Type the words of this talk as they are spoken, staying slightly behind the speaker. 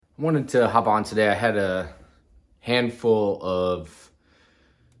wanted to hop on today. I had a handful of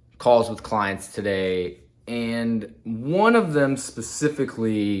calls with clients today, and one of them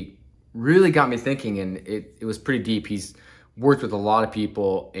specifically really got me thinking, and it was pretty deep. He's worked with a lot of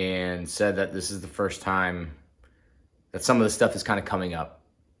people and said that this is the first time that some of the stuff is kind of coming up.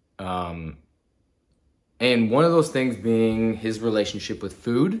 And one of those things being his relationship with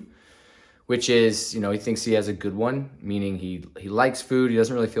food, which is, he thinks he has a good one, meaning he likes food. He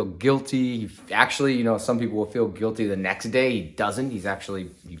doesn't really feel guilty. Actually, some people will feel guilty the next day. He doesn't. He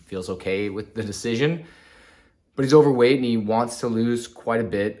feels okay with the decision. But he's overweight and he wants to lose quite a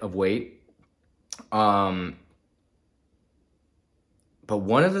bit of weight. But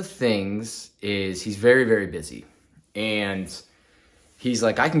one of the things is he's very, very busy. And he's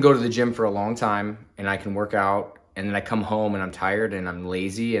like, I can go to the gym for a long time and I can work out, and then I come home and I'm tired and I'm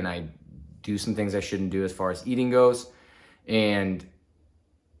lazy and I do some things I shouldn't do as far as eating goes. And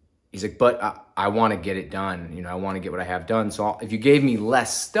he's like, but I want to get it done. I want to get what I have done. So if you gave me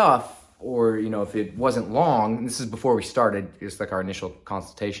less stuff, or, if it wasn't long, and this is before we started, it's like our initial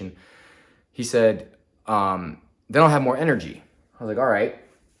consultation, he said, then I'll have more energy. I was like, all right.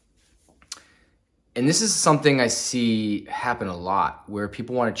 And this is something I see happen a lot, where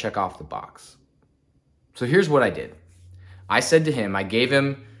people want to check off the box. So here's what I did. I said to him, I gave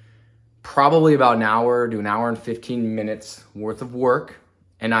him probably about an hour to an hour and 15 minutes worth of work.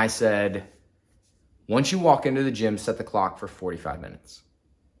 And I said, once you walk into the gym, set the clock for 45 minutes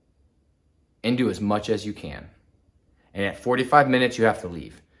and do as much as you can. And at 45 minutes, you have to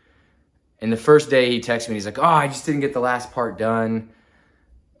leave. And the first day he texted me, he's like, I just didn't get the last part done.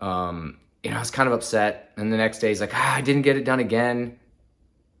 I was kind of upset. And the next day he's like, I didn't get it done again.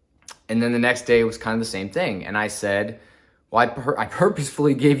 And then the next day it was kind of the same thing. And I said, well, I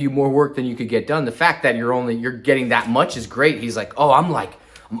purposefully gave you more work than you could get done. The fact that you're getting that much is great. He's like, I'm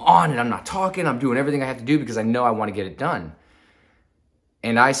on and I'm not talking. I'm doing everything I have to do because I know I want to get it done.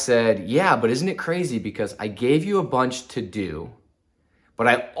 And I said, yeah, but isn't it crazy? Because I gave you a bunch to do, but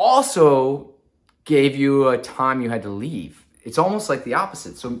I also gave you a time you had to leave. It's almost like the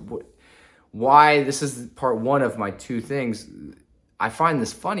opposite. So why this is part one of my two things. I find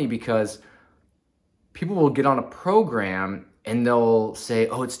this funny because people will get on a program and they'll say,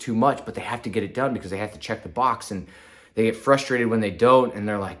 it's too much, but they have to get it done because they have to check the box, and they get frustrated when they don't. And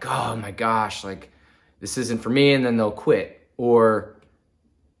they're like, oh my gosh, like this isn't for me. And then they'll quit, or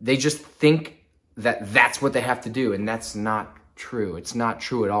they just think that that's what they have to do. And that's not true. It's not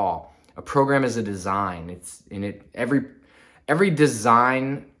true at all. A program is a design. Every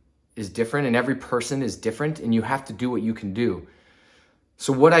design is different and every person is different, and you have to do what you can do.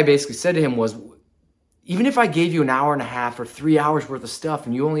 So what I basically said to him was, even if I gave you an hour and a half or 3 hours worth of stuff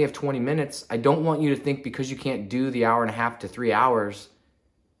and you only have 20 minutes, I don't want you to think because you can't do the hour and a half to 3 hours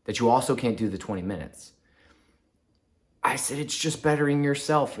that you also can't do the 20 minutes. I said, it's just bettering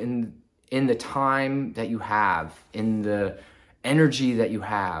yourself in the time that you have, in the energy that you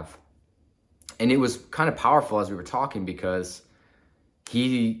have. And it was kind of powerful as we were talking, because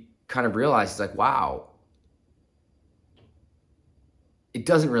he kind of realized, he's like, wow, it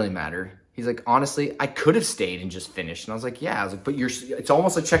doesn't really matter. He's like, honestly, I could have stayed and just finished. And I was like, yeah. I was like, but it's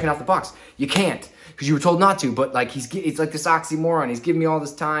almost like checking out the box. You can't, because you were told not to. But like, it's like this oxymoron. He's giving me all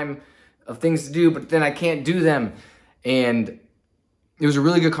this time of things to do, but then I can't do them. And it was a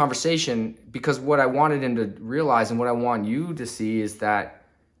really good conversation, because what I wanted him to realize, and what I want you to see, is that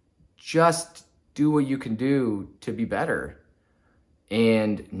just do what you can do to be better.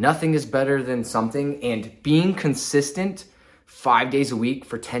 And nothing is better than something. And being consistent 5 days a week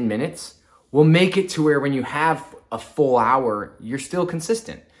for 10 minutes will make it to where when you have a full hour, you're still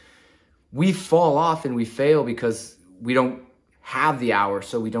consistent. We fall off and we fail because we don't have the hour,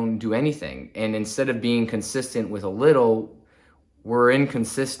 so we don't do anything. And instead of being consistent with a little, we're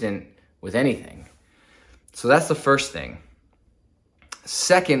inconsistent with anything. So that's the first thing.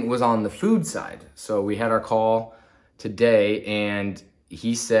 Second was on the food side. So we had our call today, and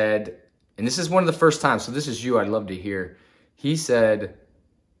he said, and this is one of the first times, so this is you, I'd love to hear. He said,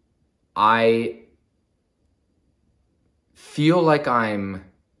 I feel like I'm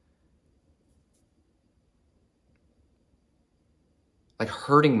like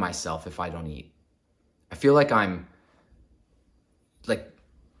hurting myself if I don't eat. I feel like I'm like,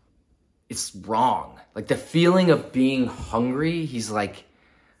 it's wrong. Like the feeling of being hungry, he's like,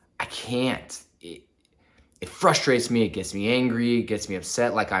 I can't. It frustrates me. It gets me angry. It gets me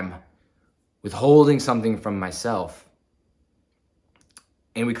upset. Like I'm withholding something from myself.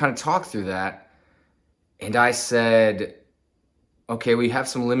 And we kind of talked through that. And I said, okay, we have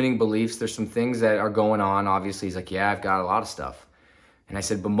some limiting beliefs. There's some things that are going on. Obviously, he's like, yeah, I've got a lot of stuff. And I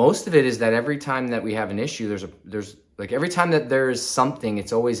said, but most of it is that every time that we have an issue, there's like every time that there is something,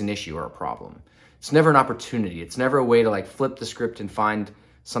 it's always an issue or a problem. It's never an opportunity. It's never a way to like flip the script and find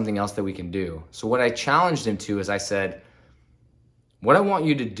something else that we can do. So what I challenged him to is I said, what I want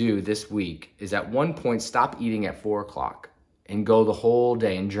you to do this week is at one point stop eating at 4 o'clock and go the whole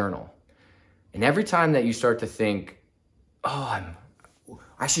day and journal. And every time that you start to think, oh,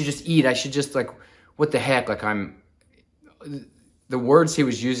 I should just eat. I should just like, what the heck? Like the words he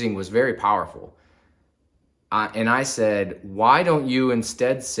was using was very powerful. And I said, why don't you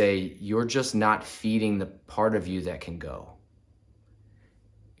instead say, you're just not feeding the part of you that can go?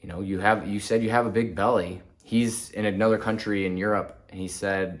 You know, you said you have a big belly. He's in another country in Europe, and he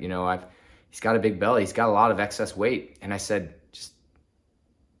said, you know, he's got a big belly. He's got a lot of excess weight. And I said, just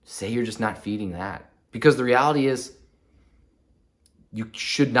say you're just not feeding that. Because the reality is, you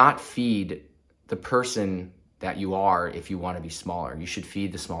should not feed the person that you are if you want to be smaller. You should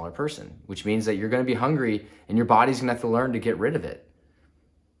feed the smaller person, which means that you're going to be hungry and your body's going to have to learn to get rid of it.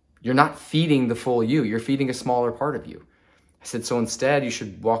 You're not feeding the full you. You're feeding a smaller part of you. I said, so instead you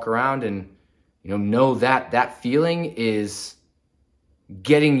should walk around and, you know that that feeling is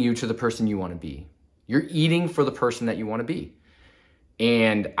getting you to the person you want to be. You're eating for the person that you want to be.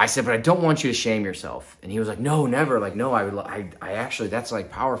 And I said, but I don't want you to shame yourself. And he was like, no, never. Like, no, I actually, that's like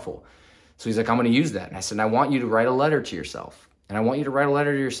powerful. So he's like, I'm going to use that. And I said, I want you to write a letter to yourself. And I want you to write a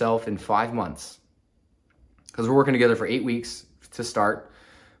letter to yourself in 5 months. Because we're working together for 8 weeks to start.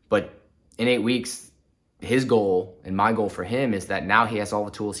 But in 8 weeks, his goal and my goal for him is that now he has all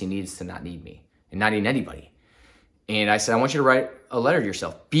the tools he needs to not need me and not need anybody. And I said, I want you to write a letter to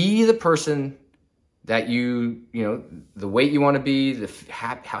yourself. Be the person that you know, the weight you want to be,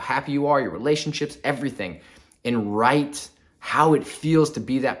 how happy you are, your relationships, everything. And write how it feels to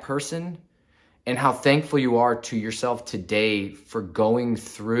be that person and how thankful you are to yourself today for going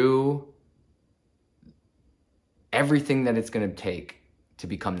through everything that it's going to take to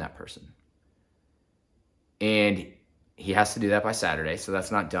become that person. And he has to do that by Saturday, so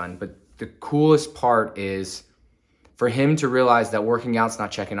that's not done. But the coolest part is for him to realize that working out's not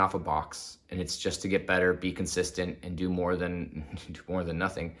checking off a box, and it's just to get better, be consistent, and do more than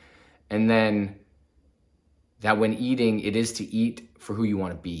nothing. And then that when eating, it is to eat for who you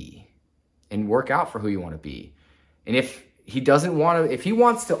want to be and work out for who you want to be. And if he doesn't want to, if he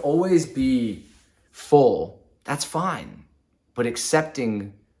wants to always be full, that's fine. But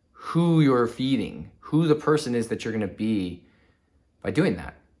accepting who you're feeding, who the person is that you're going to be by doing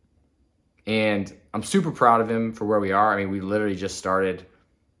that. And I'm super proud of him for where we are. I mean, we literally just started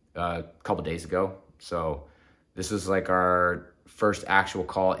a couple days ago. So this is like our first actual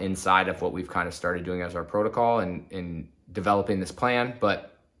call inside of what we've kind of started doing as our protocol and in developing this plan.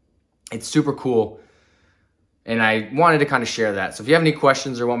 But it's super cool. And I wanted to kind of share that. So if you have any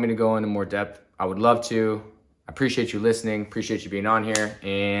questions or want me to go into more depth, I would love to. I appreciate you listening. Appreciate you being on here.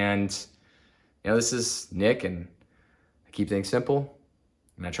 And, you know, this is Nick, and I keep things simple.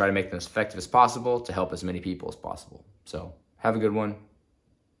 And I try to make them as effective as possible to help as many people as possible. So have a good one.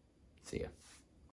 See ya.